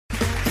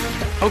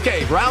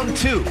Okay, round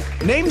two.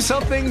 Name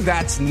something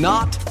that's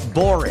not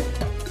boring.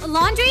 A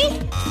laundry?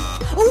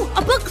 Ooh, a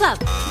book club.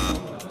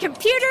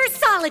 Computer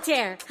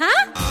solitaire,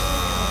 huh?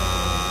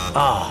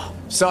 Ah,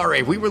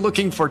 sorry, we were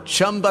looking for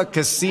Chumba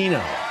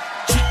Casino.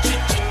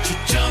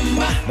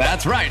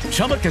 That's right,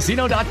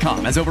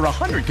 ChumbaCasino.com has over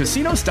 100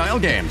 casino-style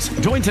games.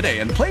 Join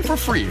today and play for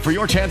free for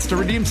your chance to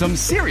redeem some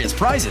serious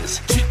prizes.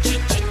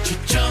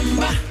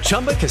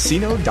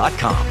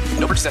 ChumbaCasino.com.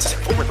 No purchase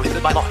necessary. Void where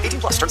prohibited by law.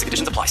 18 plus. Terms and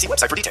conditions apply. See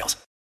website for details.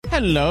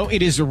 Hello,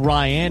 it is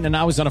Ryan, and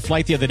I was on a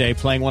flight the other day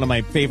playing one of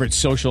my favorite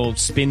social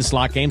spin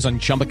slot games on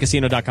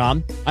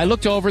ChumbaCasino.com. I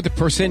looked over at the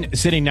person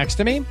sitting next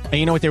to me, and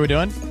you know what they were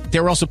doing? They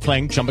were also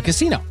playing Chumba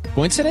Casino.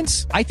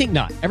 Coincidence? I think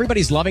not.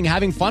 Everybody's loving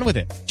having fun with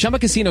it. Chumba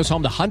Casino is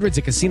home to hundreds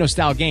of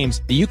casino-style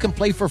games that you can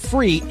play for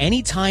free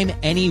anytime,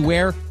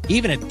 anywhere,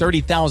 even at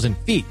 30,000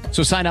 feet.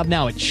 So sign up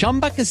now at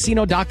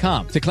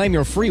ChumbaCasino.com to claim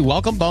your free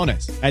welcome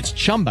bonus. That's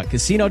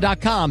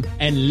ChumbaCasino.com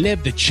and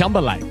live the Chumba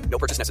life. No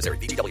purchase necessary.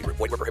 VGW. Void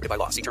where prohibited by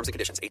law. See terms and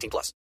conditions. 18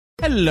 plus.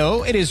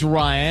 Hello, it is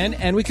Ryan,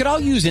 and we could all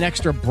use an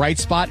extra bright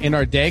spot in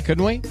our day,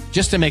 couldn't we?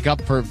 Just to make up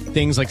for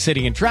things like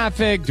sitting in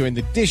traffic, doing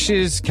the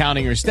dishes,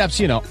 counting your steps,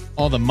 you know,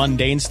 all the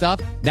mundane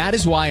stuff. That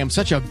is why I'm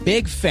such a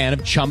big fan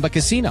of Chumba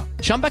Casino.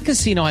 Chumba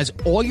Casino has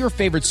all your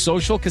favorite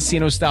social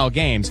casino-style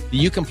games that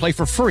you can play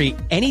for free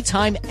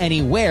anytime,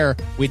 anywhere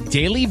with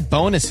daily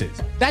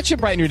bonuses. That should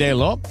brighten your day a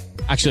little.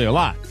 Actually, a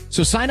lot.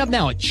 So sign up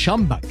now at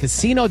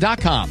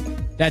ChumbaCasino.com.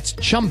 That's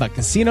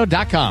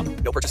ChumbaCasino.com.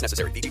 No purchase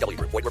necessary. VGW.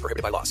 Void where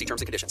prohibited by law. See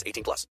terms and conditions.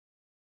 18 plus.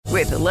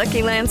 With the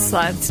Lucky Land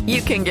Slots,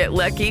 you can get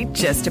lucky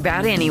just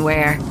about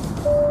anywhere.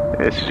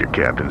 This is your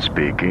captain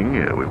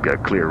speaking. We've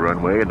got clear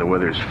runway and the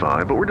weather's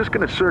fine, but we're just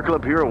going to circle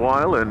up here a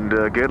while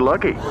and get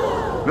lucky.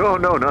 No,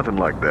 nothing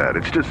like that.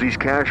 It's just these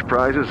cash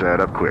prizes add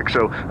up quick.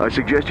 So I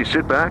suggest you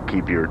sit back,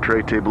 keep your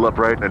tray table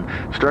upright, and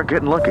start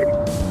getting lucky.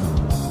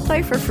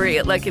 Play for free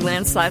at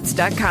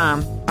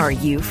LuckyLandSlots.com. Are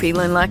you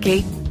feeling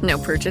lucky? No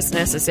purchase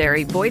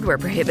necessary. Void where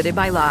prohibited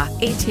by law.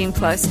 18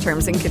 plus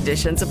terms and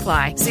conditions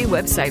apply. See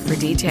website for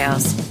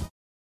details.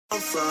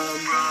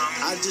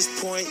 I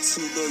just point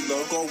to the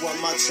logo on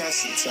my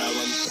chest and tell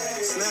them,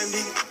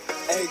 Slammy,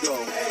 Ego,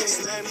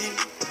 Slammy,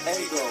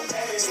 Ego,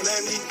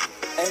 Slammy,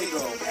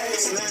 Ego,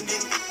 Slammy,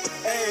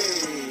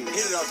 hey.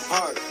 Hit it out the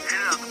park.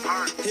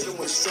 Hit it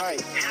with a strike.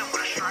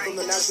 From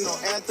the national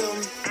anthem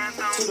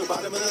to the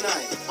bottom of the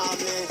night. I'm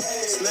in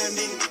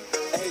Slammy,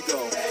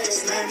 Ego,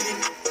 Slammy,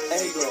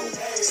 Ego,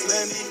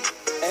 Slammy,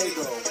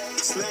 Ego,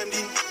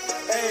 Slammy,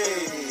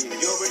 hey.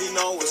 You already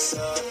know what's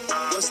up.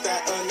 What's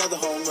that? Another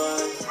home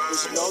run. We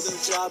should know the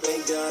job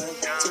ain't done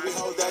till we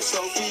hold that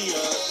trophy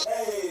up.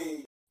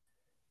 Hey.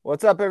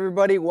 What's up,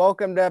 everybody?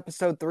 Welcome to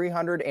episode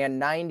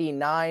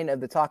 399 of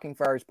the Talking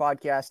Friars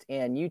podcast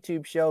and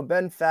YouTube show.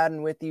 Ben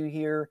Fadden with you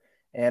here.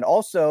 And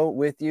also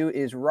with you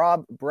is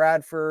Rob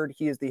Bradford.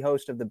 He is the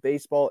host of the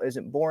Baseball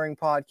Isn't Boring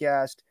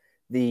podcast,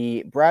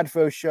 the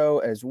Bradford Show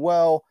as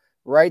well.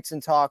 Writes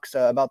and talks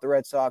about the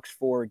Red Sox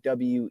for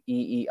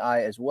WEEI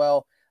as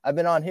well. I've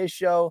been on his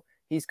show.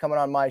 He's coming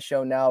on my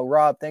show now.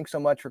 Rob, thanks so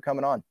much for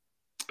coming on.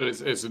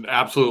 It's an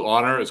absolute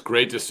honor. It's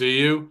great to see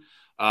you.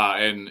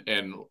 And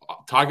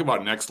talk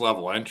about next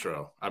level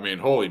intro. I mean,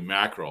 holy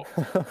mackerel.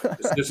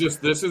 This is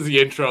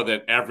the intro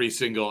that every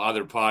single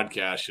other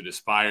podcast should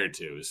aspire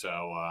to.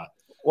 So,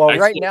 well,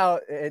 right now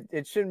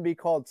it shouldn't be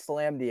called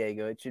Slam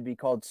Diego. It should be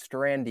called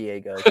Strand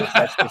Diego.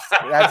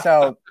 That's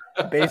how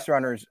base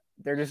runners,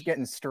 they're just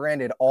getting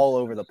stranded all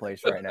over the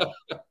place right now.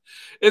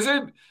 Is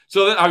it?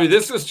 So, I mean,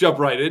 let's just jump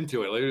right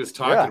into it. Let's just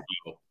talk about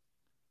it.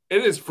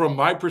 It is, from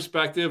my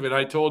perspective, and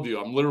I told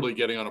you, I'm literally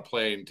getting on a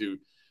plane to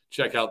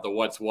check out the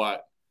what's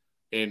what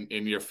in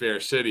your fair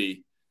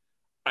city.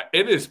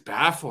 It is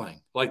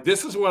baffling. Like,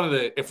 this is one of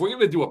the, if we're going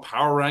to do a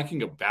power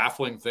ranking of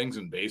baffling things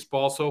in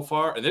baseball so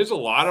far, and there's a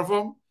lot of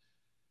them,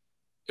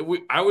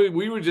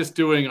 we were just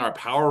doing our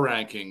power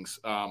rankings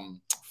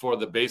for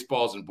the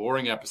Baseballs and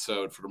Boring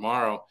episode for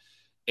tomorrow.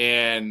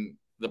 And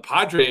the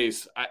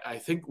Padres, I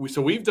think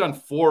we've done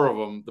 4 of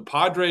them. The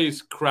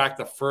Padres cracked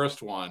the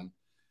first one.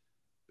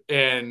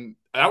 And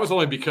that was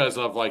only because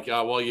of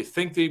well, you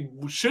think they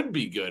should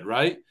be good,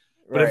 right?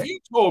 But if you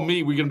told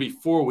me we're going to be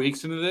 4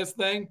 weeks into this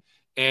thing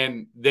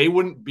and they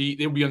would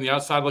be on the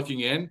outside looking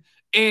in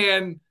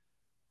and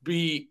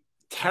be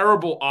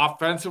terrible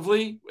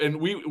offensively, and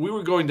we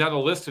were going down the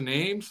list of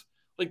names,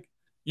 like,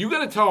 you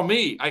got to tell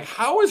me, like,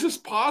 how is this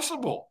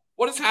possible?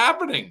 What is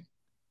happening?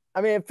 I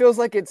mean, it feels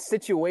like it's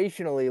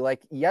situationally.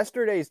 Like,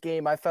 yesterday's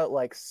game, I felt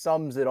like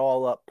sums it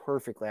all up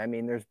perfectly. I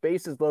mean, there's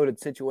bases loaded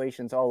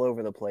situations all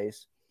over the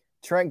place.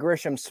 Trent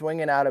Grisham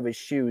swinging out of his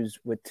shoes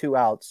with 2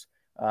 outs,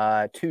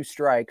 2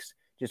 strikes,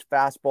 just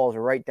fastballs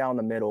right down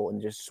the middle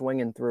and just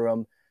swinging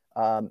through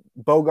them.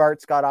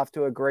 Bogarts got off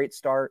to a great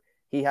start.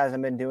 He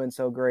hasn't been doing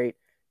so great.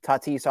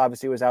 Tatis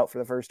obviously was out for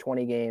the first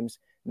 20 games.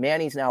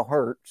 Manny's now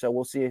hurt, so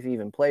we'll see if he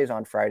even plays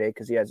on Friday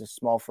because he has a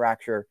small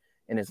fracture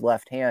in his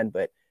left hand.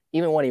 But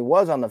even when he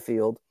was on the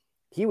field,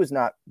 he was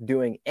not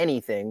doing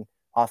anything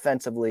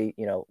offensively,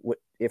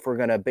 if we're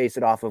going to base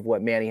it off of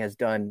what Manny has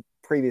done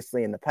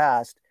previously in the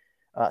past.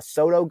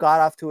 Soto got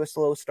off to a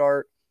slow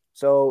start.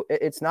 So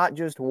it's not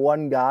just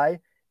one guy.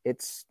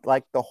 It's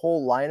like the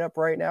whole lineup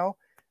right now.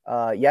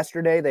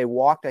 Yesterday, they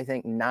walked, I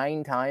think,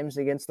 9 times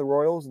against the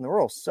Royals, and the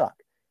Royals suck.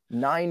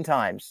 9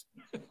 times.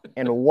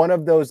 And one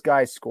of those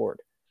guys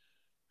scored.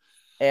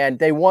 And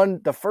they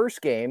won the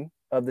first game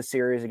of the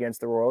series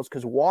against the Royals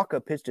because Walker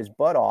pitched his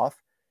butt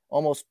off,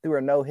 almost threw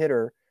a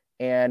no-hitter,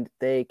 and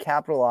they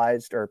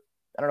capitalized, or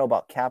I don't know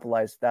about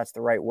capitalized if that's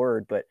the right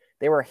word, but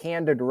they were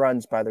handed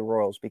runs by the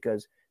Royals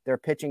because their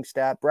pitching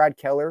staff, Brad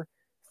Keller,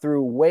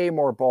 threw way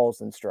more balls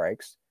than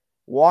strikes,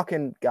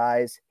 walking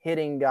guys,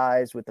 hitting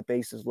guys with the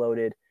bases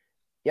loaded.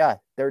 Yeah,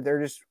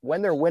 they're just,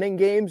 when they're winning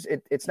games,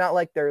 it's not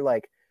like they're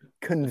like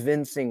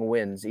convincing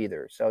wins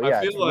either. So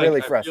yeah, it's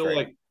really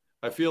frustrating.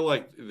 I feel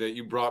like that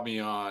you brought me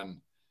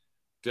on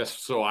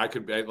just so I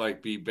could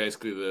be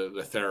basically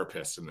the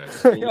therapist in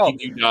this. Lead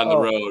you down the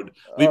road.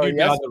 Lead you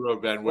down the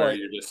road, Ben, where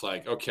you're just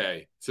like,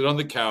 okay, sit on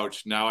the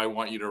couch. Now I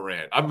want you to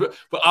rant.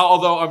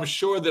 Although I'm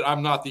sure that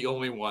I'm not the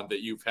only one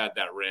that you've had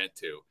that rant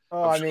to.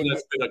 I'm sure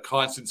that's been a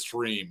constant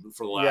stream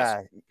for the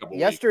last couple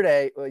weeks.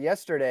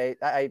 Yesterday,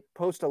 I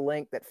post a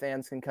link that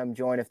fans can come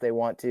join if they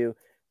want to.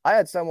 I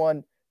had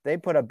someone, they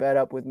put a bet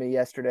up with me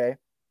yesterday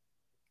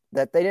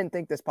that they didn't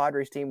think this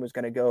Padres team was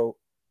going to go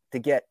to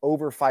get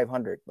over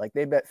 500. Like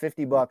they bet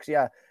 $50.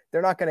 Yeah,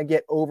 they're not going to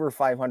get over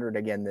 500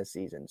 again this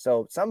season.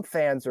 So some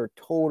fans are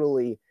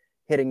totally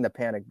hitting the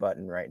panic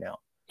button right now.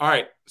 All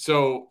right.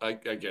 So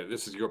again,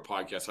 this is your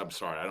podcast. I'm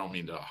sorry. I don't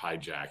mean to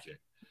hijack it,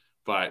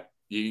 but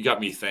you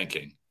got me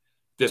thinking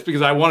just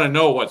because I want to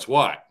know what's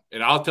what.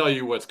 And I'll tell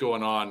you what's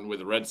going on with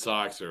the Red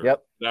Sox or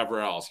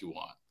whatever else you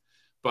want.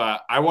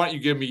 But I want you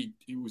to give me,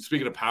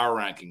 speaking of power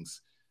rankings,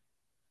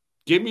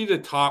 give me the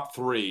top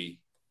 3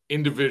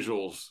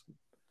 individuals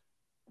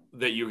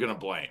that you're going to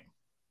blame.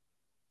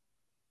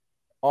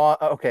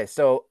 Okay,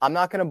 so I'm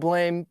not going to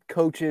blame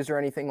coaches or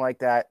anything like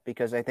that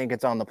because I think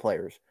it's on the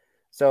players.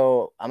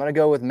 So I'm going to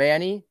go with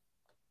Manny.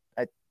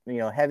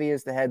 Heavy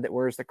is the head that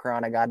wears the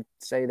crown. I got to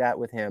say that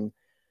with him.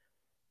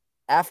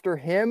 After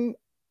him,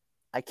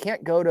 I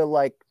can't go to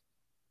like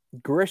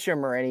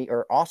Grisham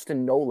or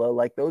Austin Nola.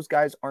 Like those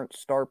guys aren't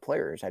star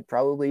players. I'd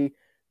probably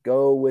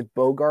go with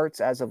Bogarts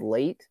as of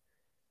late.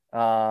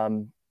 I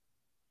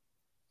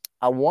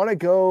want to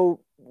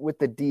go with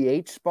the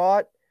DH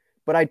spot,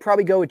 but I'd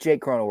probably go with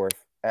Jake Cronenworth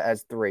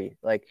as 3.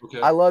 Like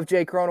I love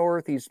Jake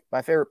Cronenworth. He's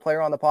my favorite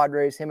player on the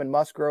Padres, him and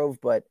Musgrove,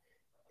 but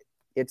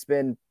it's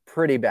been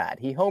pretty bad.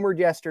 He homered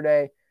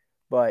yesterday,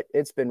 but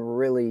it's been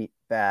really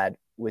bad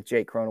with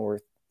Jake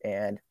Cronenworth.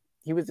 And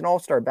he was an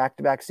all-star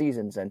back-to-back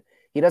seasons, and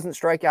he doesn't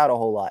strike out a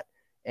whole lot.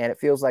 And it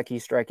feels like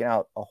he's striking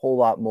out a whole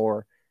lot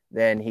more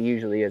than he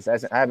usually is. I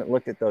haven't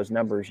looked at those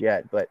numbers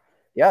yet, but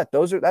yeah,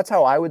 that's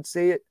how I would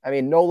see it. I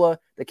mean, Nola,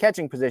 the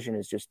catching position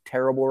is just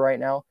terrible right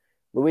now.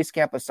 Luis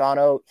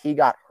Camposano, he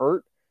got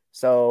hurt.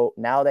 So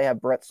now they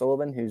have Brett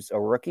Sullivan, who's a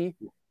rookie.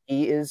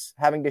 He is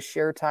having to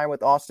share time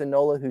with Austin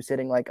Nola, who's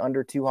hitting like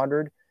under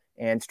 200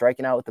 and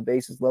striking out with the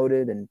bases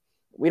loaded. And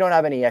we don't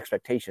have any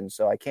expectations,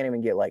 so I can't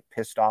even get like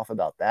pissed off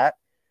about that.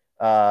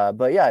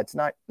 But yeah, it's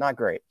not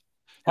great.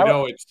 I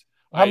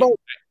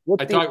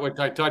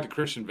talked to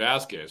Christian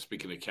Vasquez,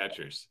 speaking of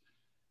catchers.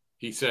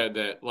 He said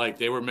that like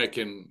they were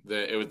making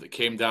it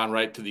came down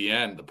right to the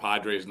end, the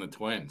Padres and the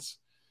Twins.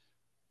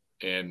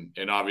 And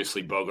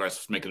obviously Bogarts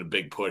was making a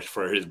big push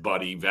for his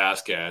buddy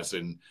Vasquez.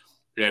 And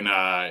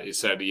he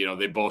said,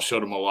 they both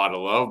showed him a lot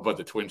of love, but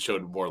the Twins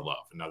showed more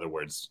love. In other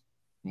words,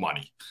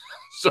 money.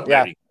 So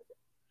yeah.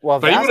 Well,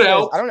 Vasquez,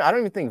 I don't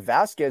even think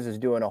Vasquez is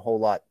doing a whole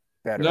lot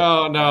better.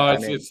 No,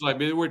 it's like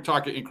we're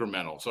talking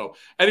incremental. So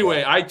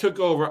anyway, I took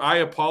over. I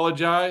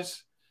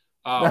apologize.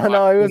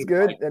 No, it was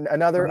good.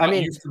 And I'm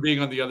used to being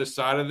on the other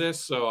side of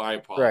this, so I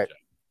apologize. Right.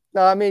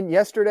 No, I mean,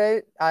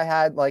 yesterday I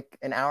had like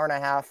an hour and a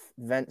half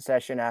vent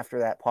session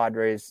after that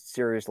Padres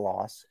series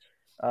loss,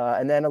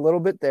 and then a little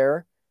bit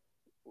there.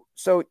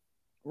 So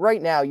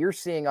right now you're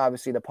seeing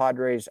obviously the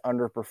Padres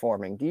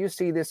underperforming. Do you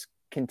see this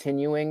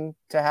continuing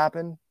to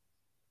happen?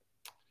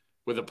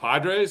 With the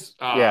Padres?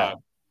 Yeah.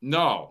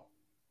 No.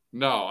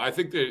 I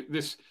think that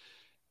this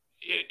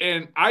 –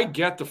 and I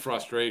get the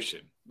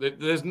frustration.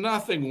 There's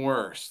nothing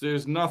worse.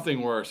 There's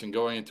nothing worse in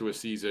going into a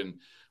season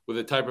with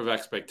the type of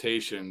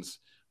expectations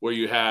where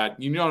you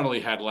not only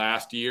had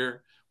last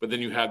year, but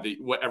then you had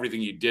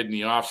everything you did in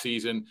the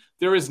offseason.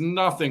 There is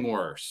nothing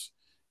worse.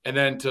 And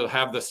then to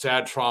have the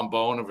sad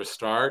trombone of a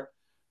start.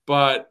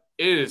 But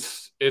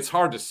it's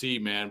hard to see,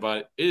 man,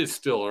 but it is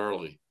still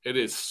early. It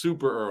is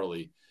super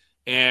early.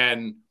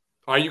 And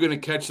are you going to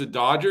catch the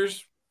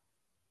Dodgers?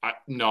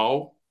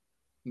 No.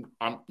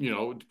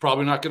 It's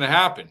probably not going to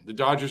happen. The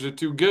Dodgers are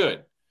too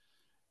good.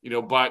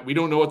 But we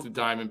don't know what the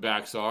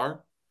Diamondbacks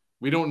are.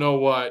 We don't know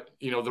what,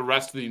 the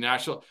rest of the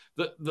national.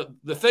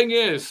 The thing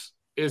is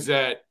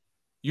that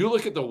you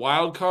look at the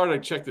wild card. I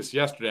checked this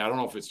yesterday. I don't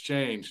know if it's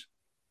changed.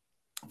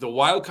 The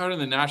wild card in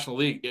the National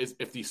League is,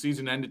 if the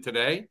season ended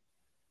today,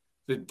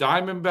 the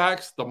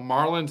Diamondbacks, the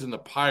Marlins, and the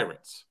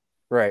Pirates.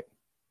 Right.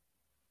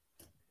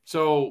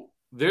 So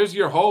there's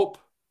your hope.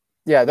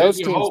 Yeah, those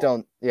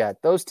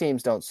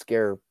teams don't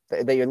scare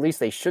They at least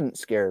they shouldn't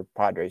scare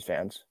Padres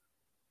fans.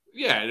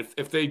 Yeah,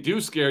 if they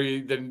do scare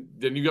you, then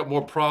you got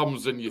more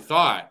problems than you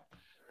thought,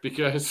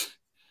 because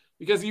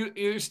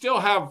you still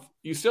have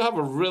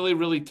a really,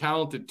 really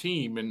talented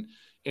team,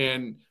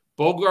 and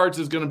Bogarts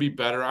is going to be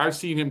better. I've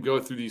seen him go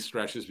through these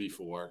stretches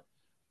before.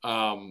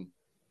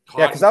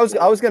 Yeah, because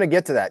I was going to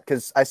get to that,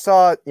 because I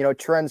saw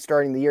Trent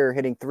starting the year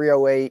hitting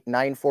 308,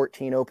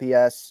 914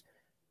 OPS,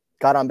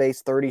 got on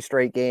base 30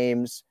 straight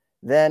games.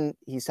 Then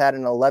he's had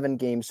an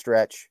 11-game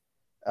stretch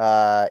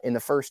in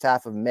the first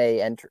half of May,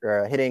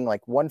 hitting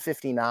like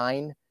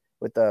 159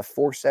 with a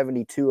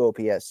 472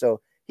 OPS.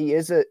 So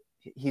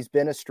he's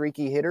been a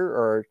streaky hitter,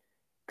 or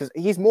because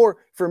he's more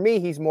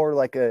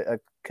like a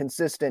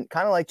consistent,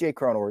 kind of like Jay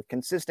Cronenworth,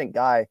 consistent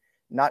guy,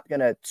 not going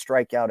to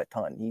strike out a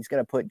ton. He's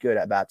going to put good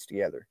at bats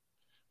together.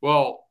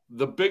 Well,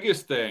 the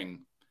biggest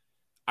thing,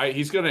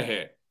 he's going to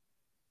hit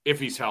if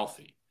he's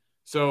healthy.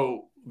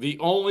 So the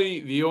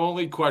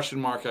only question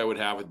mark I would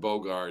have with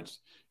Bogarts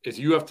is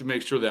you have to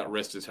make sure that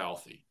wrist is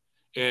healthy.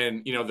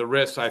 And, the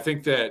wrist, I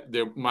think that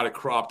they might have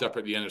cropped up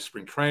at the end of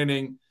spring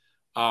training.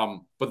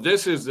 But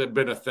this has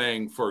been a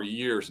thing for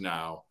years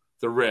now,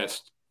 the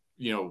wrist.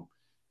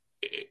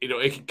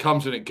 It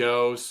comes and it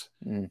goes.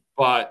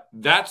 But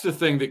that's the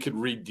thing that could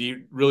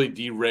really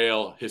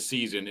derail his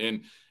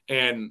season.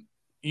 And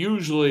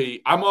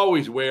usually I'm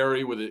always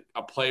wary with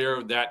a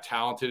player that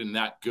talented and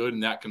that good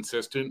and that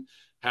consistent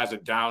has a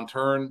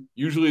downturn.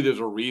 Usually there's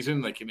a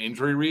reason, like an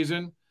injury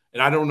reason.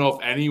 And I don't know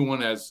if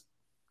anyone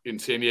in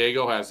San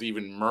Diego has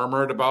even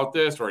murmured about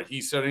this, or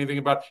he said anything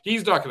about it.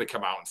 He's not going to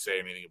come out and say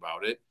anything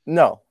about it.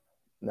 No.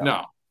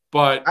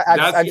 But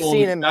I've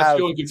seen him that's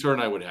the only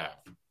concern I would have.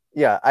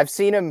 Yeah, I've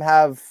seen him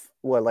have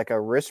like a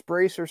wrist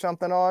brace or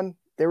something on.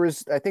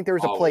 I think there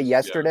was a play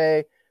yesterday.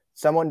 Yeah.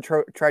 Someone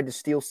tried to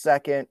steal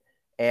second,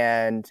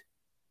 and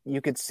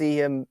you could see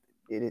him.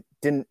 It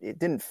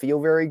didn't feel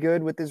very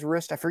good with his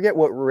wrist. I forget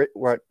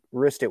what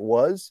wrist it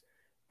was,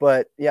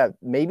 but yeah,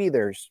 maybe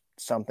there's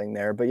something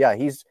there. But yeah,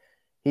 he's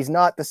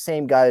not the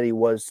same guy that he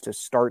was to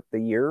start the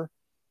year.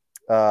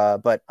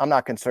 But I'm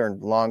not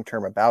concerned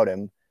long-term about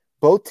him.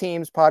 Both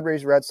teams,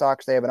 Padres, Red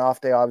Sox, they have an off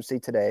day, obviously,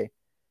 today.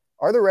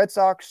 Are the Red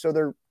Sox, so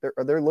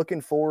they're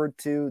looking forward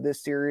to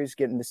this series,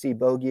 getting to see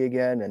Bogey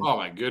again, and oh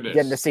my goodness,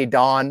 getting to see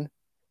Don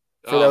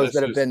for those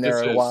that have been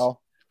there a while.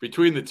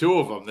 Between the two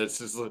of them,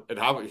 and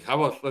how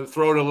about let's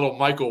throw in a little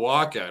Michael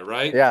Wacha,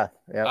 right? Yeah.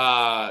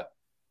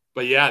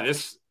 But yeah,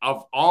 this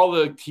of all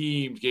the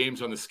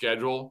games on the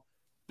schedule,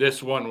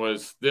 this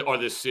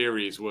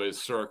series was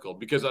circled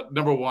because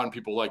number one,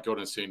 people like going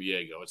to San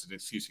Diego. It's an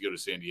excuse to go to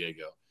San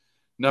Diego.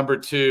 Number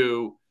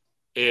two,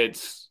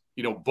 it's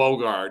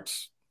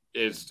Bogarts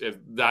is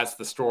that's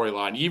the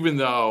storyline. Even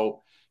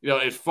though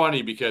it's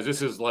funny because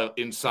this is like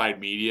inside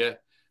media,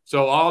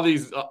 so all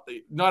these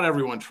not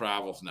everyone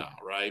travels now,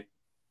 right?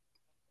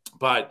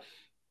 But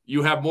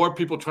you have more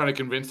people trying to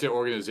convince their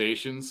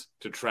organizations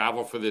to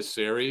travel for this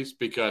series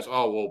because of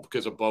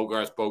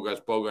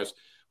Bogarts.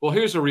 Well,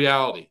 here's the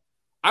reality.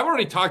 I've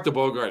already talked to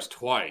Bogarts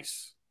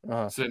twice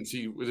since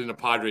he was in the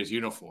Padres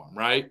uniform,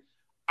 right?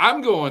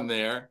 I'm going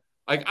there.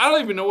 Like, I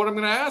don't even know what I'm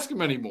going to ask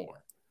him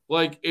anymore.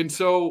 Like, and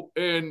so,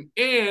 and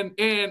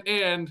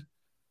the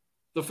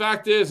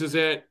fact is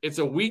that it's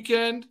a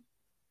weekend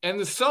and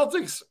the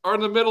Celtics are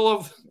in the middle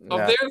of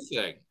their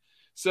thing.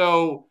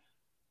 So,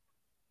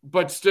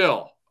 but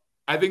still,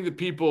 I think that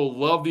people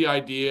love the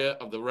idea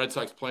of the Red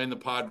Sox playing the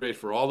Padres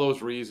for all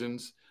those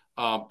reasons.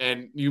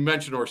 And you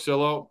mentioned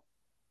Orsillo.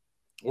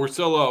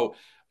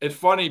 It's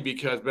funny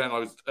because, Ben, I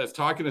was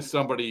talking to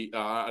somebody,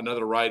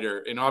 another writer,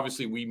 and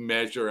obviously we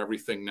measure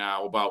everything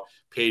now about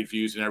paid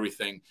views and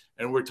everything.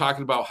 And we're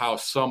talking about how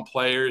some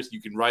players,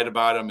 you can write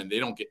about them and they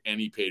don't get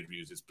any paid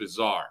views. It's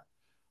bizarre.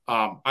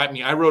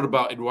 I wrote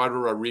about Eduardo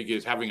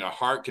Rodriguez having a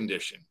heart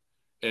condition,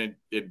 and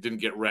it didn't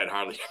get read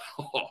hardly at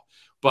all.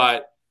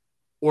 But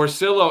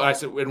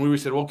Orsillo, we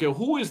said, okay,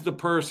 who is the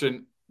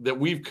person that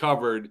we've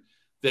covered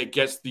that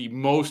gets the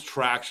most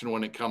traction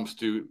when it comes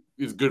to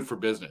is good for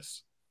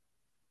business?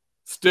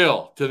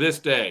 Still, to this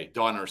day,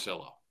 Don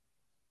Orsillo.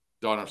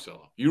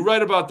 You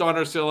write about Don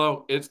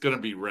Orsillo, it's going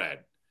to be read.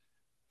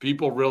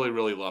 People really,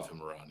 really love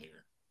him around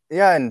here.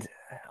 Yeah, and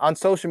on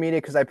social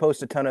media, because I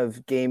post a ton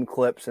of game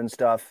clips and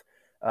stuff,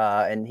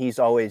 and he's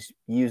always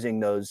using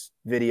those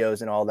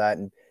videos and all that.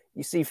 And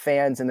you see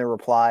fans in their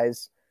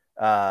replies.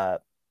 I'm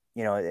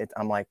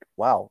like,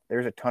 wow,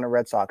 there's a ton of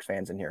Red Sox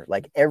fans in here.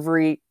 Like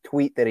every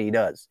tweet that he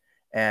does.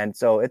 And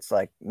so it's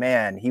like,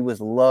 man, he was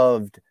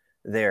loved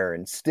there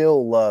and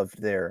still loved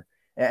there.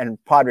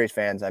 And Padres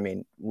fans, I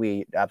mean,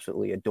 we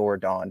absolutely adore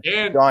Don.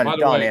 And Don, by the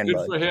Don way, and good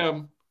Bud. for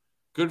him.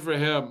 Good for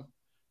him.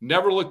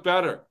 Never looked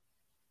better.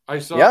 I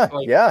saw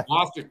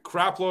lost a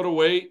crap load of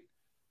weight.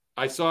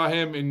 I saw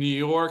him in New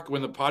York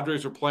when the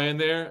Padres were playing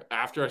there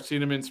after I've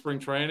seen him in spring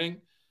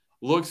training.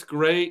 Looks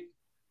great.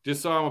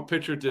 Just saw him a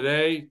picture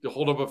today to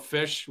hold up a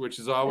fish, which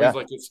is always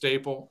like a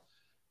staple.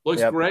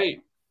 Looks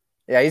great.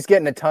 Yeah, he's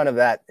getting a ton of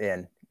that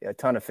in, a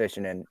ton of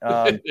fishing in.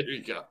 There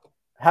you go.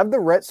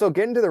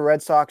 Getting to the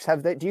Red Sox,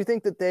 do you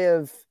think that they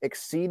have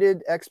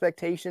exceeded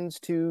expectations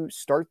to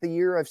start the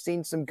year? I've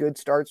seen some good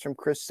starts from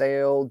Chris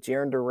Sale,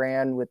 Jarren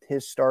Duran with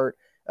his start.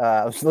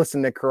 I was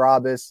listening to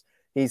Carabas.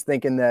 He's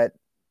thinking that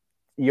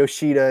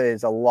Yoshida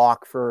is a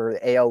lock for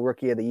AL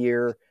Rookie of the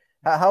Year.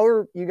 How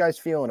are you guys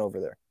feeling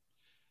over there?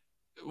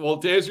 Well,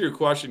 to answer your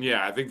question,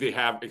 yeah, I think they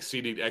have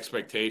exceeded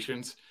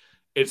expectations.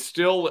 It's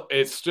still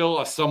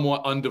a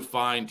somewhat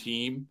undefined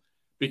team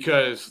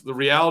because the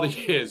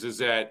reality is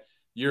that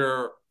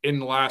you're in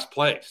last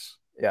place.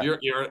 Yeah.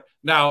 You're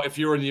now, if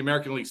you're in the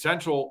American League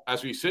Central,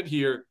 as we sit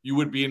here, you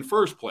would be in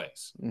first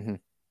place. Mm-hmm.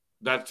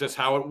 That's just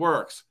how it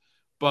works.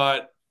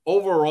 But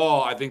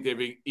overall, I think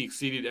they've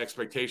exceeded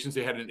expectations.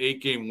 They had an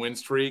 8-game win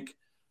streak.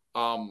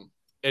 And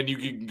you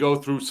can go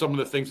through some of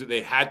the things that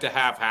they had to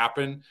have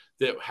happen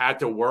that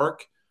had to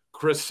work.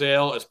 Chris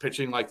Sale is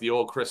pitching like the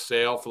old Chris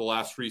Sale for the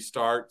last 3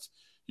 starts.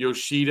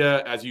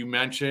 Yoshida, as you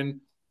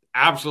mentioned,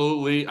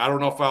 absolutely. I don't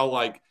know if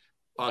I'll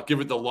give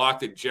it the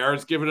lock that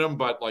Jared's given him,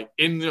 but like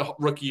in the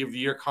Rookie of the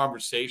Year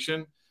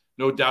conversation,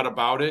 no doubt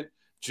about it.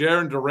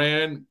 Jarren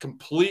Duran,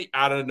 complete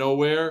out of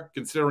nowhere,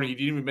 considering he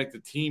didn't even make the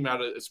team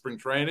out of spring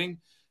training,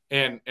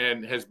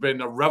 and has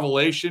been a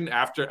revelation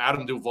after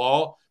Adam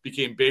Duvall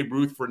became Babe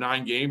Ruth for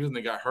 9 games and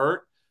they got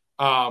hurt.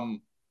 I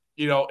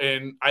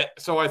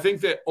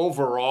think that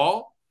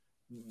overall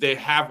they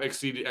have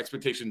exceeded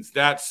expectations.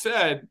 That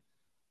said,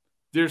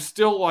 there's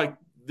still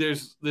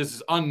this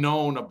is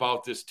unknown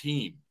about this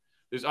team.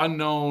 There's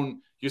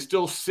unknown. You're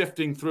still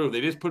sifting through.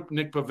 They just put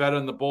Nick Pivetta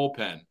in the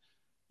bullpen.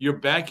 You're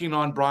banking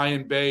on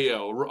Brian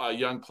Bayo, a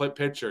young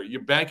pitcher.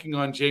 You're banking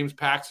on James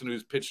Paxton,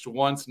 who's pitched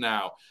once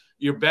now.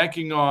 You're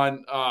banking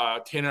on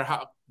Tanner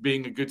Houck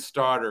being a good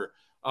starter.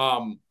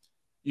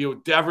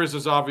 Devers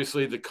is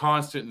obviously the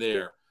constant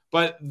there.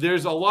 But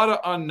there's a lot of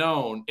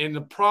unknown. And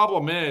the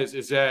problem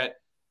is that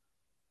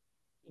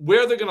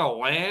where they're going to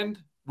land,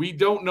 we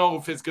don't know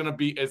if it's going to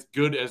be as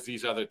good as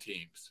these other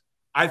teams.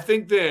 I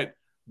think that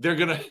they're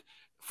going to,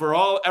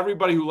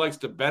 everybody who likes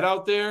to bet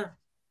out there,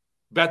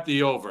 bet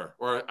the over.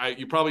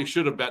 You probably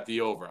should have bet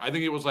the over. I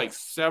think it was like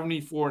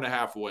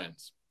 74.5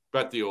 wins.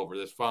 Bet the over.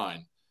 That's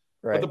fine.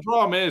 Right. But the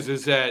problem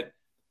is that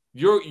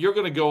you're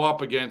going to go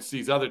up against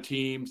these other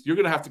teams. You're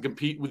going to have to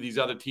compete with these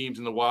other teams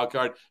in the wild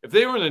card. If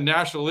they were in the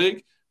National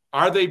League,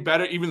 are they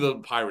better? Even though the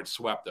Pirates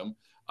swept them.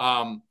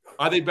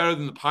 Are they better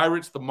than the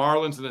Pirates, the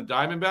Marlins, and the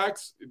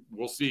Diamondbacks?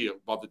 We'll see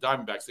about the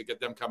Diamondbacks. They get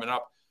them coming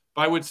up.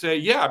 But I would say,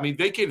 yeah, I mean,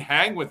 they can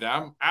hang with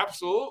them.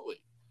 Absolutely.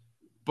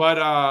 But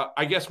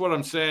I guess what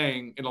I'm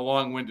saying in a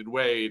long-winded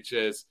way, it's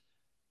just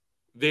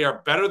they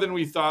are better than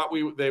we thought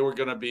they were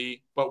going to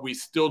be, but we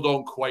still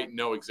don't quite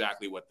know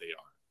exactly what they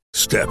are.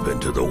 Step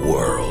into the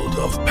world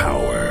of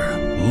power,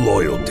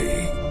 loyalty,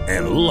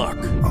 and luck.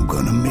 I'm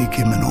going to make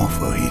him an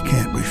offer he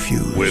can't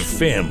refuse. With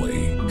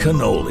family,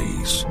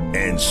 cannolis,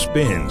 and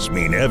spins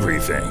mean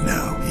everything.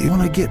 Now, you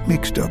want to get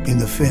mixed up in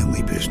the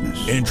family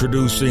business.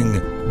 Introducing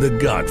The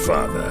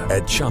Godfather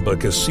at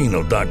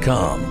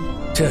ChumbaCasino.com.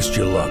 Test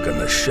your luck in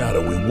the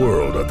shadowy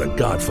world of The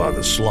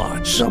Godfather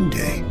slot.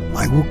 Someday,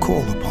 I will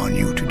call upon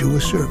you to do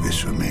a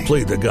service for me.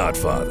 Play The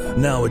Godfather,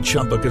 now at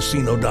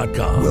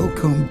ChumbaCasino.com.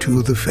 Welcome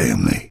to the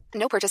family.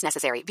 No purchase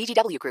necessary.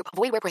 VGW Group.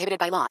 Void where prohibited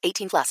by law.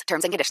 18+.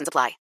 Terms and conditions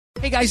apply.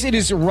 Hey guys, it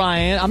is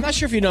Ryan. I'm not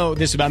sure if you know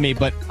this about me,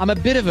 but I'm a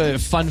bit of a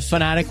fun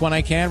fanatic when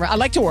I can. I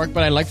like to work,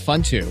 but I like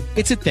fun too.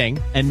 It's a thing.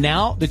 And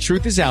now the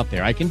truth is out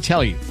there. I can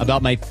tell you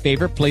about my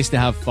favorite place to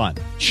have fun.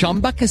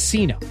 Chumba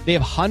Casino. They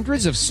have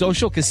hundreds of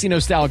social casino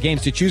style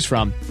games to choose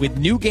from with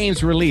new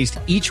games released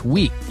each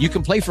week. You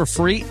can play for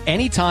free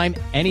anytime,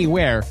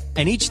 anywhere.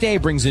 And each day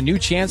brings a new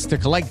chance to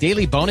collect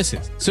daily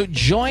bonuses. So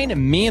join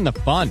me in the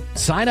fun.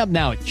 Sign up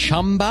now at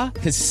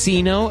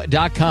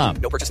ChumbaCasino.com.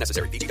 No purchase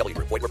necessary. VGW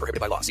Group. Void where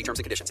prohibited by law. See terms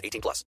and conditions.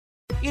 18+.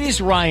 It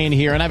is Ryan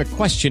here, and I have a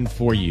question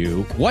for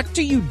you. What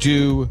do you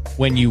do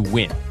when you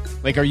win?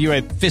 Like, are you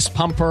a fist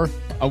pumper,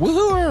 a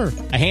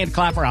woohooer, a hand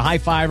clapper, a high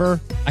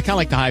fiver? I kind of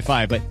like the high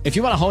five, but if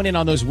you want to hone in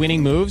on those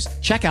winning moves,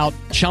 check out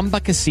Chumba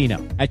Casino.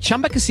 At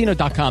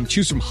ChumbaCasino.com,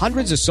 choose from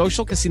hundreds of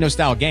social casino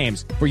style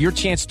games for your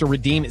chance to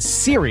redeem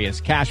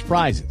serious cash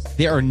prizes.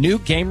 There are new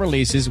game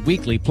releases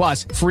weekly,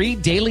 plus free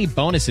daily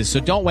bonuses. So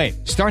don't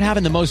wait. Start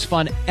having the most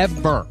fun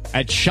ever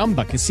at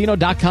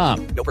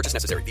ChumbaCasino.com. No purchase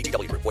necessary.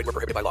 VGW Group. Void where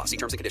prohibited by law. See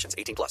terms and conditions.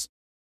 18+.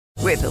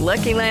 With the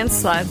Lucky Land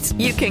Slots,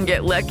 you can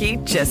get lucky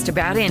just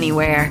about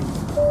anywhere.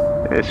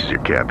 This is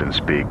your captain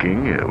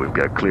speaking. We've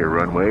got clear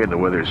runway and the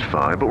weather's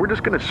fine, but we're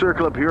just going to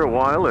circle up here a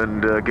while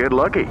and get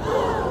lucky.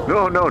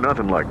 No,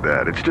 nothing like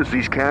that. It's just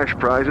these cash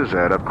prizes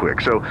add up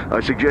quick. So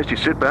I suggest you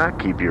sit back,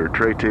 keep your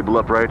tray table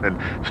upright, and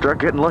start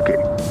getting lucky.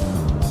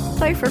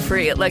 Play for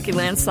free at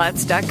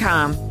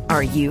LuckyLandSlots.com.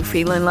 Are you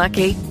feeling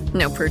lucky?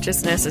 No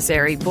purchase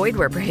necessary. Void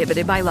where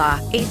prohibited by law.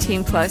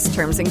 18+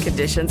 terms and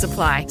conditions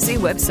apply. See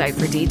website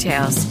for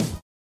details.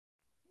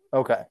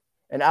 Okay.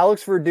 And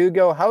Alex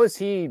Verdugo, how is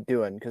he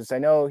doing? Because I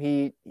know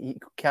he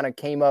kind of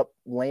came up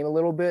lame a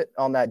little bit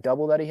on that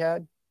double that he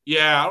had.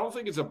 Yeah, I don't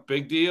think it's a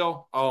big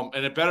deal.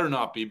 And it better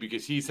not be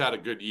because he's had a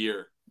good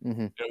year.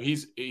 Mm-hmm.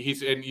 He's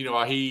and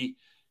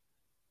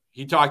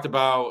he talked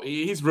about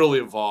he's really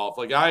evolved.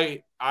 Like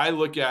I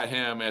look at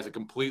him as a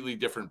completely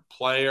different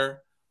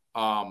player,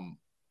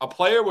 a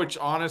player which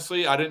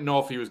honestly I didn't know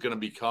if he was going to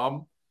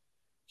become.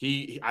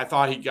 I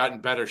thought he got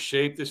in better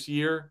shape this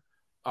year.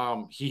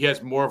 He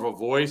has more of a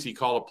voice. He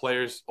called a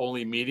players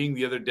only meeting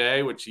the other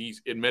day, which he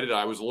admitted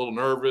I was a little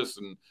nervous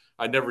and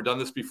I'd never done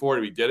this before.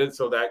 He did it,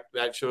 so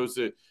that shows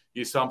that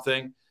he's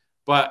something.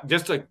 But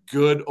just a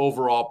good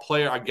overall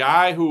player, a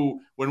guy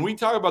who, when we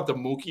talk about the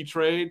Mookie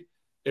trade,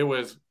 it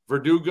was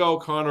Verdugo,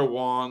 Connor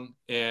Wong,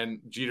 and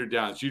Jeter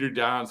Downs. Jeter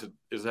Downs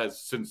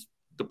has since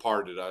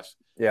departed us.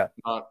 Yeah,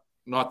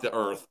 not the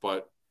earth,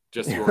 but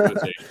just the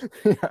organization.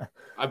 Yeah.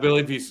 I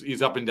believe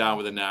he's up and down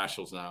with the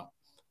Nationals now.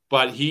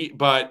 But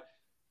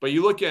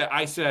you look at,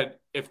 I said,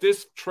 if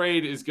this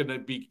trade is going to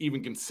be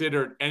even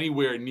considered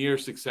anywhere near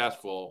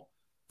successful,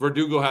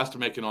 Verdugo has to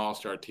make an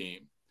all-star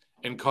team,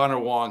 and Connor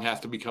Wong has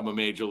to become a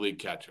major league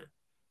catcher.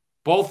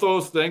 Both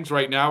those things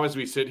right now, as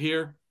we sit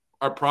here,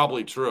 are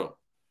probably true.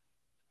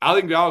 I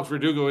think Alex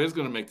Verdugo is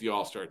going to make the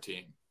all-star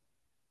team.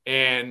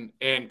 And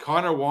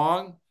Connor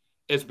Wong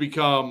has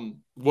become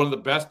one of the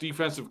best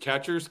defensive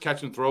catchers,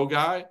 catch and throw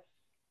guy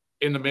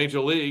in the major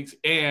leagues,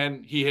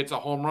 and he hits a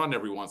home run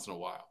every once in a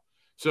while.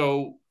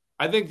 So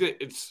I think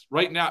that it's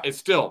right now, it's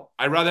still,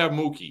 I'd rather have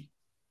Mookie.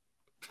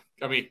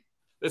 I mean,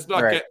 let's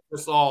not get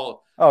this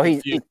all. Oh,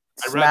 he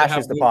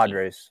smashes the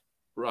Padres.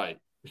 Right.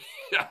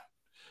 Yeah.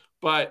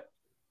 But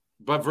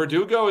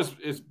Verdugo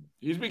is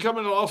he's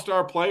becoming an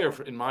all-star player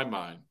in my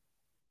mind.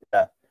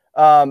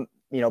 Yeah.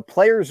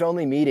 Players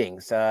only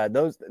meetings.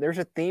 There's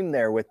a theme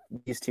there with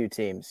these two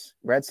teams.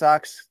 Red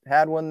Sox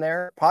had one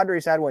there.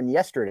 Padres had one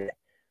yesterday.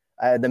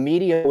 The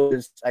media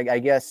was, I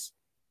guess,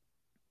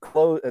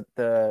 closed.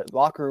 The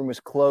locker room was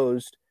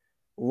closed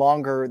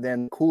longer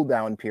than cool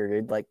down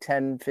period, like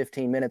 10,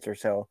 15 minutes or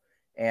so.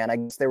 And I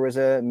guess there was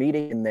a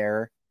meeting in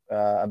there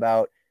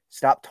about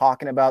stop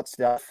talking about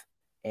stuff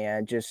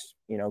and just,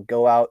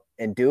 go out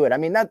and do it. I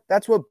mean,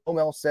 that's what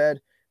Bomel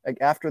said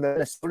after the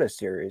Minnesota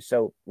series.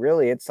 So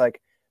really it's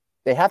like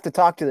they have to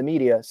talk to the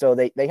media. So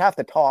they have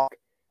to talk.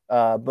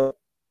 But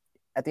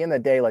at the end of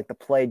the day, like the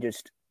play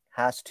just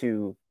has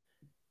to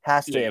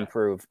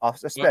improve,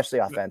 especially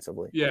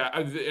offensively. Yeah.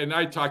 And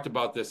I talked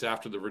about this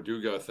after the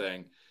Verdugo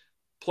thing.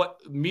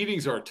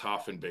 Meetings are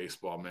tough in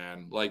baseball,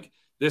 man. Like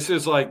this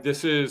is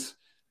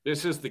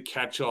the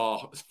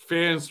catch-all.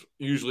 Fans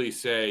usually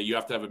say you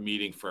have to have a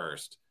meeting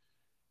first.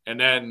 And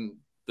then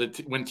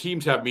when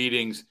teams have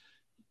meetings,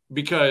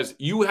 because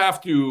you have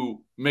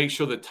to make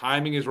sure the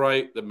timing is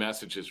right, the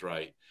message is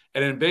right.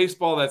 And in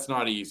baseball, that's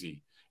not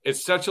easy.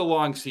 It's such a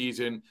long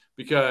season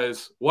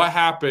because what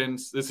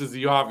happens, this is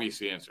the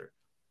obvious answer.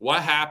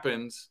 What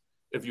happens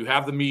if you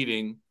have the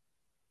meeting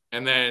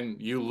and then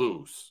you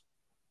lose?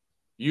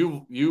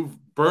 You've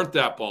burnt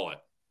that bullet.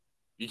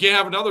 You can't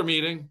have another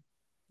meeting.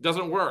 It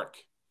doesn't work.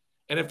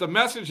 And if the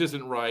message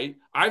isn't right,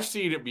 I've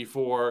seen it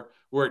before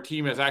where a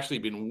team has actually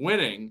been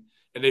winning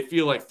and they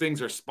feel like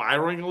things are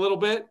spiraling a little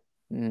bit.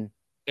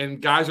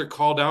 And guys are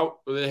called out,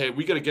 hey,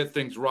 we got to get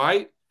things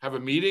right, have a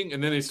meeting,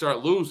 and then they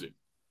start losing.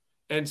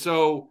 And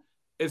so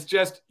it's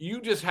just,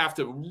 you just have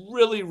to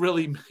really,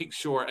 really make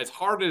sure, as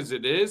hard as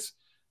it is,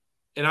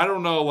 and I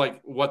don't know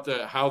like I'm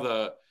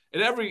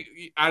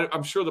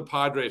sure the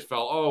Padres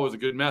felt, it was a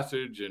good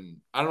message, and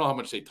I don't know how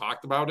much they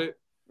talked about it.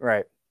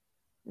 Right.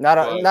 Not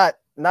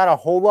a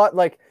whole lot.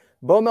 Like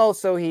Bomel,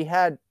 so he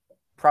had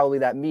probably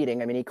that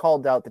meeting. I mean, he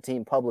called out the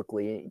team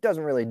publicly. He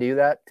doesn't really do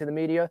that to the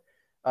media.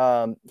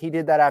 He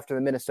did that after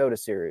the Minnesota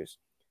series,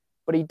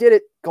 but he did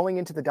it going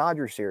into the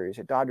Dodger series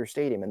at Dodger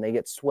Stadium and they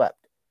get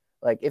swept.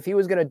 Like if he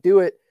was going to do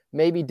it,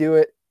 maybe do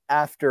it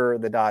after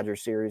the Dodger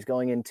series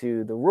going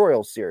into the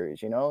Royals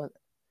series,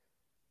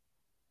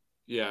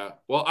 Yeah.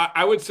 Well,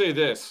 I would say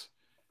this,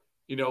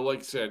 like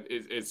I said,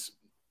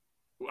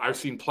 I've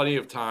seen plenty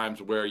of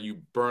times where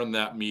you burn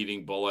that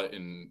meeting bullet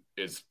and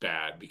it's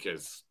bad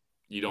because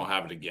you don't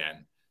have it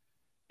again.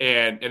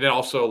 And then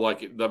also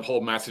like the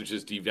whole message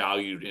is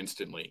devalued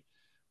instantly.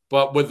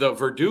 But with the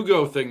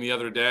Verdugo thing the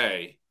other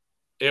day,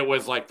 it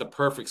was like the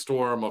perfect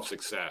storm of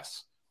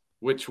success,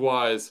 which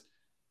was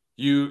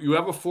you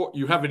have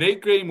an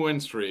 8-game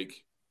win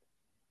streak,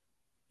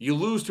 you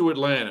lose to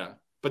Atlanta,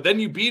 but then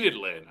you beat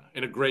Atlanta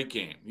in a great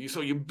game.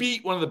 So you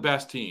beat one of the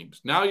best teams.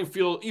 Now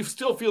you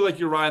still feel like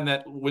you're riding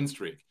that win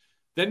streak.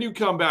 Then you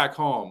come back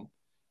home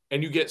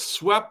and you get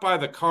swept by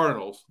the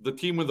Cardinals, the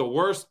team with the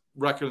worst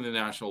record in the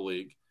National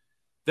League.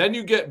 Then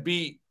you get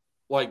beat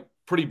like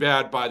pretty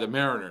bad by the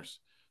Mariners.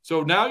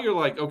 So now you're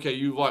like, okay,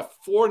 you've lost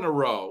 4 in a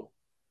row.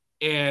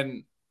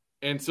 And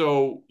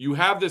so you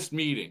have this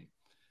meeting.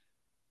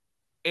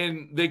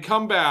 And they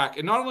come back,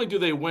 and not only do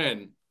they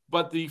win,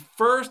 but the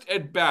first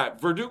at-bat,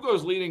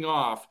 Verdugo's leading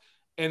off,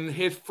 and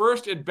his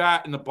first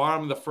at-bat in the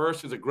bottom of the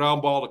first is a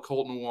ground ball to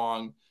Colton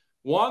Wong.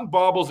 Wong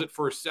bobbles it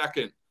for a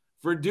second.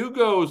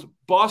 Verdugo's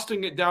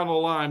busting it down the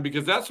line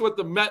because that's what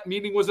the Met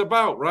meeting was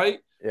about, right?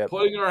 Yep.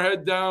 Putting our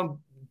head down,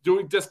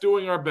 doing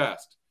our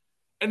best.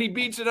 And he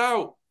beats it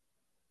out.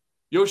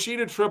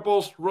 Yoshida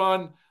triples,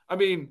 run. I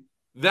mean,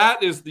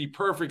 that is the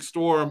perfect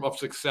storm of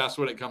success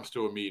when it comes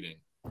to a meeting.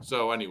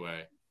 So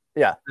anyway,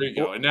 yeah, there you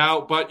go. And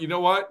now, but you know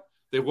what?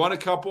 They won a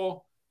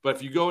couple. But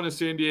if you go into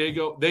San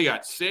Diego, they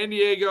got San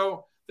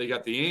Diego, they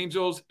got the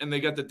Angels, and they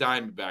got the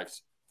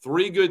Diamondbacks.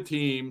 3 good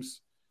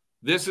teams.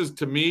 This is,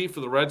 to me, for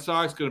the Red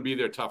Sox, going to be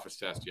their toughest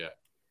test yet.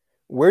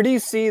 Where do you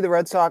see the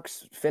Red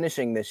Sox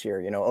finishing this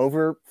year?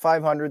 Over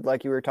 500,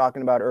 like you were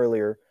talking about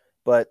earlier,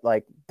 but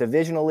like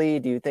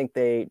divisionally, do you think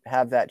they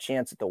have that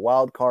chance at the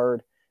wild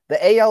card?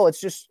 The AL, it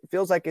just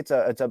feels like it's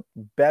a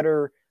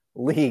better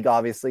league,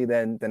 obviously,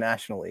 than the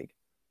National League.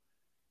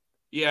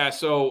 Yeah,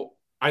 so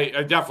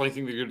I definitely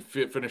think they're going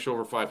to finish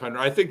over 500.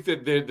 I think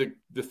that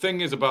the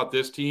thing is about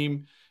this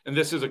team, and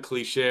this is a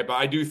cliche, but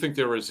I do think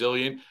they're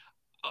resilient.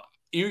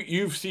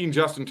 You've seen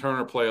Justin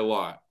Turner play a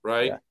lot,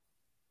 right? Yeah.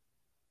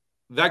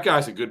 That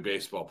guy's a good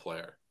baseball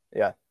player.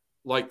 Yeah.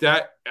 Like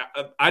that,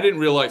 I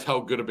didn't realize how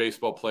good a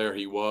baseball player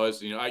he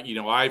was.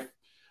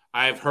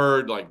 I've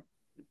heard like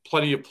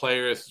plenty of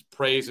players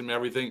praise him and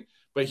everything,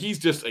 but he's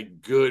just a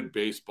good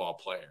baseball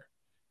player.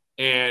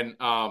 And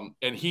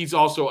he's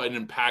also an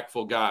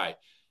impactful guy.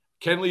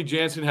 Kenley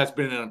Jansen has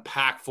been an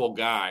impactful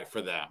guy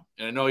for them.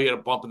 And I know he had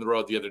a bump in the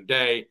road the other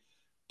day,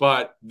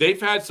 but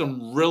they've had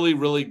some really,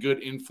 really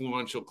good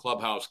influential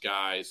clubhouse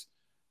guys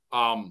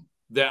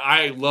that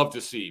I love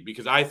to see,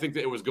 because I think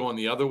that it was going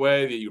the other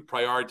way, that you're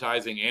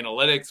prioritizing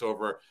analytics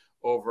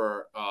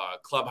over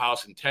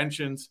clubhouse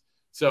intentions.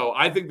 So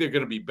I think they're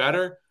going to be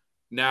better.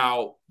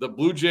 Now, the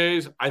Blue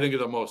Jays, I think, are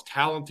the most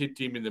talented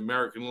team in the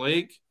American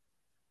League.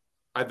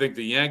 I think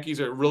the Yankees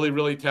are really,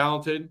 really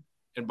talented.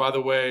 And by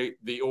the way,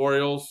 the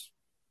Orioles,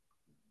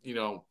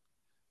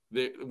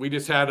 we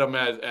just had them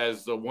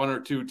as the 1 or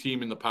 2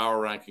 team in the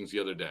power rankings the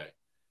other day.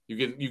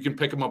 You can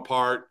pick them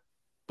apart,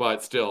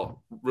 but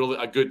still really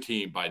a good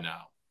team by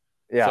now.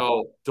 Yeah.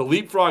 So to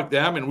leapfrog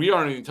them, and we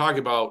aren't even talking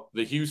about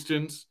the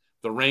Houstons,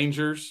 the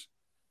Rangers,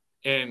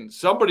 and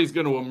somebody's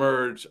going to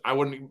emerge. I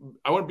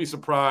wouldn't be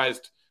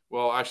surprised.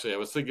 Well, actually, I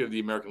was thinking of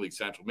the American League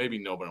Central. Maybe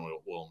nobody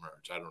will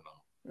emerge. I don't know.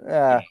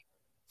 Yeah.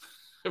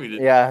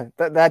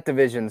 That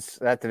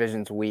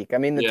division's weak. I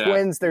mean, the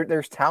Twins,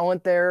 there's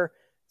talent there.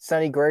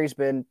 Sonny Gray's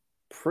been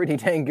pretty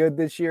dang good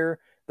this year.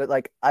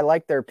 But I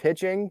like their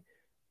pitching,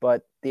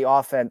 but the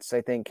offense,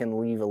 I think, can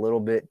leave a little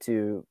bit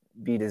to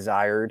be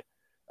desired.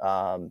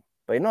 But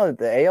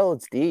the AL,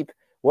 it's deep.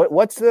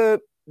 What's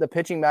the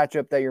pitching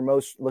matchup that you're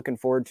most looking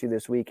forward to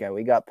this weekend?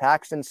 We got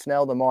Paxton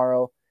Snell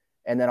tomorrow,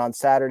 and then on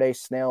Saturday,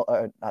 Sale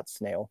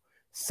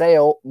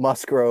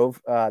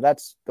Musgrove.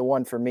 That's the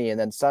one for me. And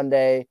then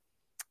Sunday,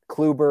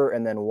 Kluber,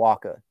 and then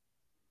Waka.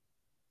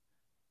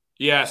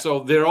 Yeah, so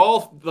they're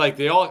all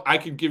I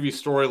could give you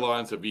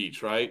storylines of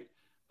each, right?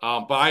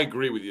 But I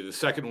agree with you. The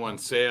second one,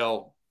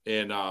 Sale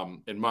and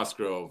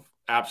Musgrove,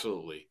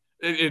 absolutely.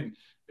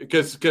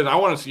 Because I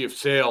want to see if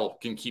Sale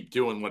can keep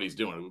doing what he's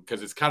doing,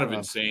 because it's kind of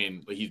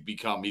insane.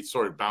 He's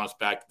sort of bounced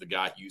back to the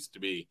guy he used to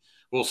be.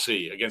 We'll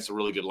see, against a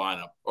really good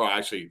lineup. Or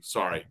actually,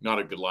 sorry, not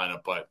a good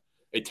lineup, but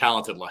a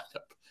talented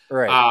lineup.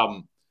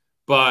 Right.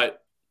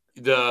 But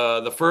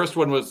the first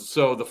one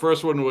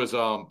was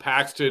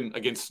Paxton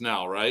against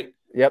Snell, right?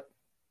 Yep.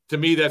 To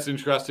me, that's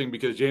interesting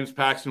because James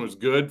Paxton was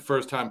good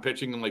first time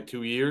pitching in like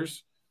 2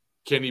 years.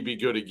 Can he be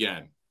good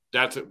again?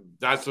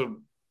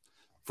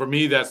 For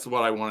me, that's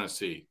what I want to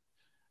see.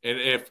 And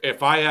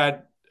if I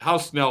had,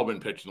 how's Snell been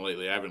pitching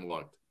lately? I haven't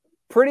looked.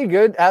 Pretty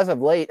good as of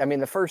late. I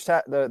mean, the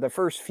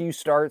first few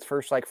starts,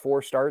 first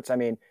 4 starts, I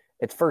mean,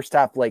 it's first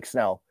half Blake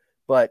Snell.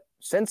 But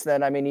since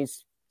then, I mean,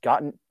 he's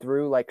gotten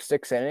through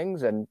 6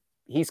 innings and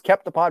he's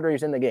kept the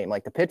Padres in the game.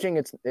 Like the pitching,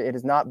 it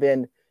has not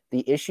been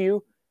the issue.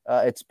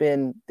 It's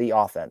been the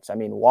offense. I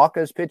mean,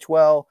 Waka's pitched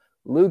well.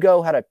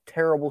 Lugo had a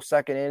terrible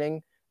second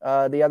inning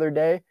the other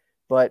day,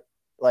 but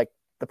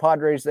the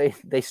Padres,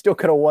 they still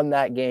could have won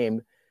that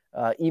game.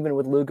 Even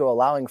with Lugo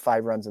allowing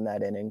 5 runs in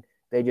that inning,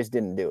 they just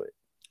didn't do it.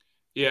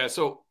 Yeah,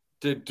 so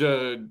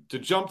to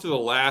jump to the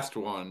last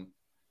one,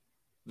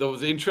 the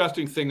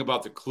interesting thing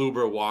about the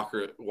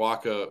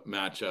Kluber-Waka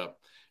matchup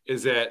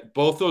is that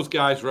both those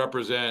guys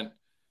represent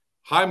 –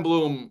 Chaim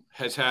Bloom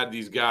has had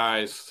these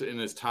guys in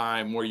his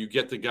time where you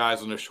get the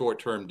guys on a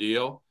short-term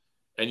deal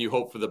and you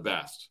hope for the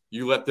best.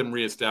 You let them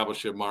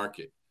reestablish their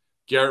market.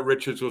 Garrett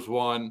Richards was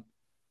one.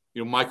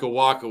 Michael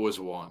Waka was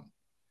one.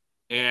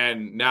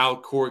 And now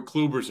Corey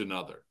Kluber's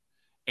another.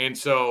 And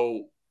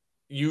so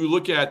you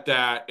look at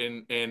that,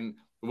 and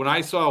when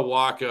I saw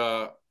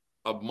Waka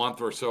a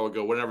month or so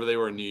ago, whenever they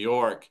were in New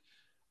York,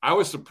 I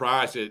was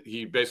surprised that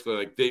he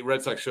basically, the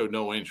Red Sox showed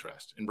no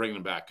interest in bringing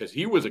him back because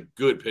he was a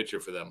good pitcher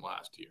for them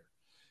last year.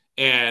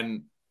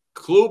 And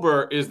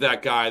Kluber is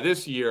that guy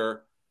this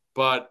year,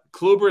 but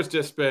Kluber's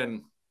just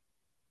been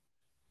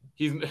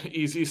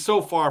he's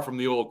so far from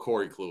the old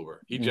Corey Kluber.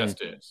 He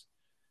just is.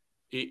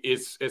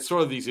 It's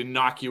sort of these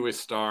innocuous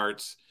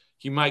starts.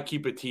 He might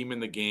keep a team in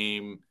the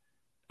game,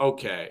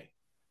 okay,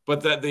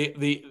 but that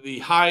the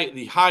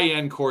high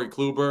end Corey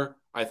Kluber,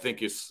 I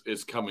think,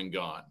 is come and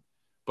gone.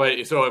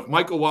 But so if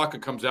Michael Waka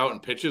comes out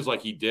and pitches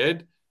like he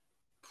did,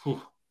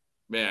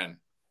 man,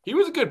 he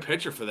was a good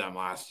pitcher for them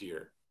last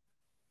year.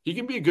 He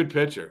can be a good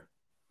pitcher.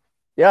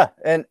 Yeah,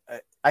 and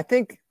I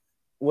think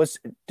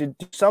did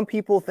some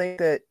people think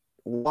that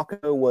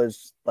Walker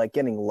was like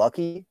getting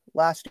lucky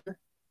last year?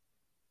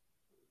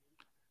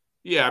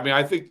 Yeah, I mean,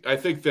 I think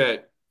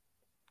that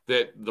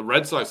the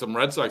Red Sox, some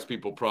Red Sox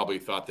people probably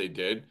thought they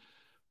did,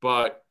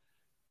 but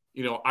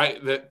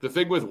the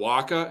thing with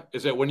Waka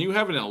is that when you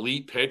have an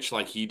elite pitch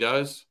like he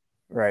does,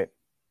 right,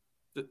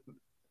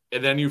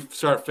 and then you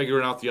start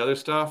figuring out the other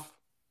stuff,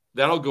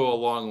 that'll go a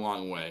long,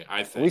 long way.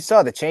 I think we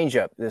saw the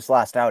changeup this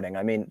last outing.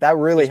 I mean, that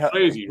really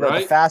crazy,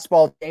 right? The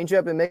fastball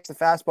changeup, it makes the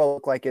fastball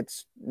look like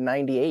it's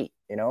 98.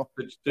 The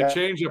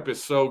changeup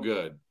is so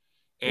good,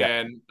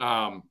 and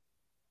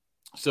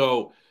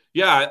so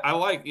yeah, I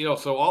like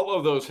so all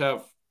of those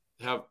have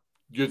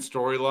good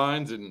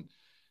storylines, and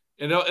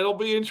it'll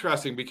be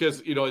interesting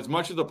because as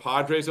much as the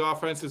Padres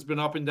offense has been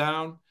up and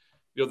down,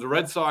 the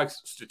Red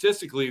Sox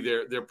statistically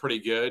they're pretty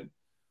good,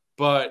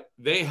 but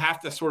they have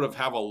to sort of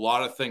have a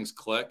lot of things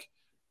click,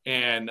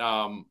 and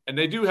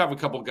they do have a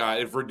couple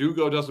guys. If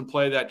Verdugo doesn't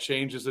play, that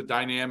changes the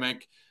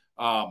dynamic.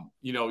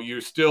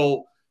 You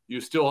still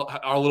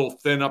are a little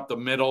thin up the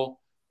middle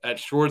at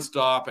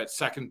shortstop, at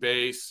second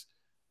base.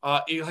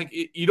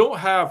 You don't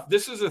have.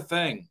 This is a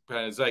thing,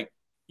 Ben. It's like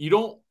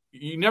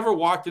you never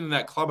walked into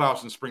that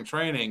clubhouse in spring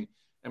training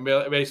and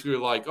basically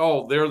like,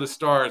 oh, they're the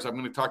stars. I'm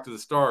going to talk to the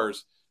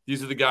stars.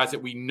 These are the guys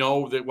that we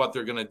know that what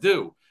they're going to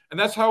do. And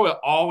that's how it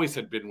always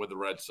had been with the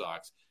Red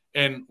Sox.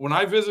 And when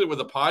I visited with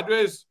the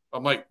Padres,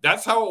 I'm like,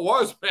 that's how it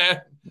was,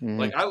 man. Mm-hmm.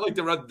 Like, I like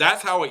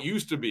that's how it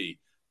used to be.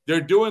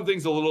 They're doing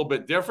things a little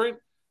bit different.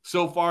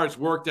 So far, it's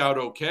worked out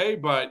okay.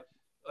 But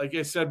like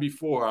I said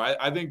before,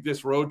 I think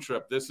this road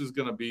trip, this is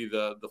going to be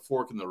the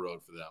fork in the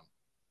road for them.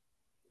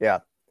 Yeah.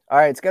 All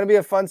right. It's going to be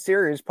a fun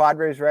series.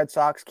 Padres, Red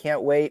Sox.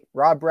 Can't wait.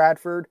 Rob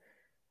Bradford,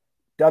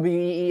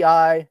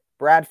 WEEI,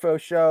 Bradfo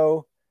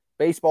Show.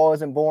 Baseball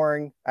isn't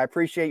boring. I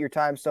appreciate your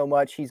time so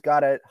much. He's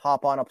got to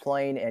hop on a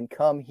plane and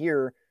come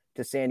here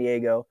to San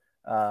Diego.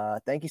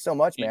 Thank you so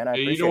much, man. I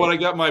appreciate you know what? I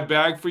got my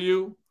bag for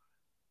you.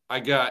 I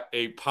got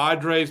a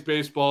Padres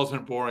Baseball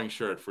Isn't Boring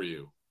shirt for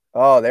you.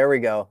 Oh, there we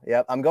go.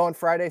 Yep. I'm going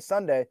Friday,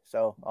 Sunday,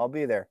 so I'll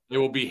be there. It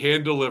will be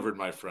hand delivered,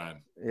 my friend.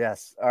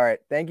 Yes. All right.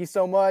 Thank you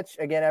so much.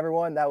 Again,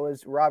 everyone, that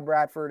was Rob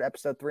Bradford,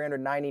 episode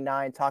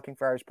 399, Talking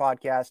Friars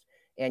podcast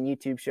and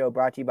YouTube show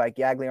brought to you by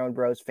Gaglione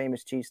Bros,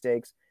 Famous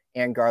Cheesesteaks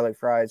and Garlic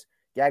Fries.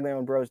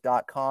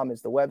 GaglioneBros.com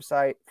is the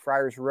website.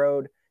 Friars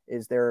Road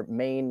is their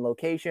main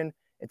location.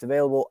 It's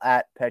available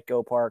at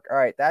Petco Park. All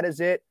right. That is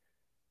it.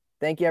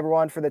 Thank you,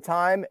 everyone, for the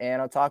time,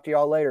 and I'll talk to you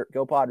all later.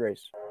 Go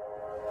Padres.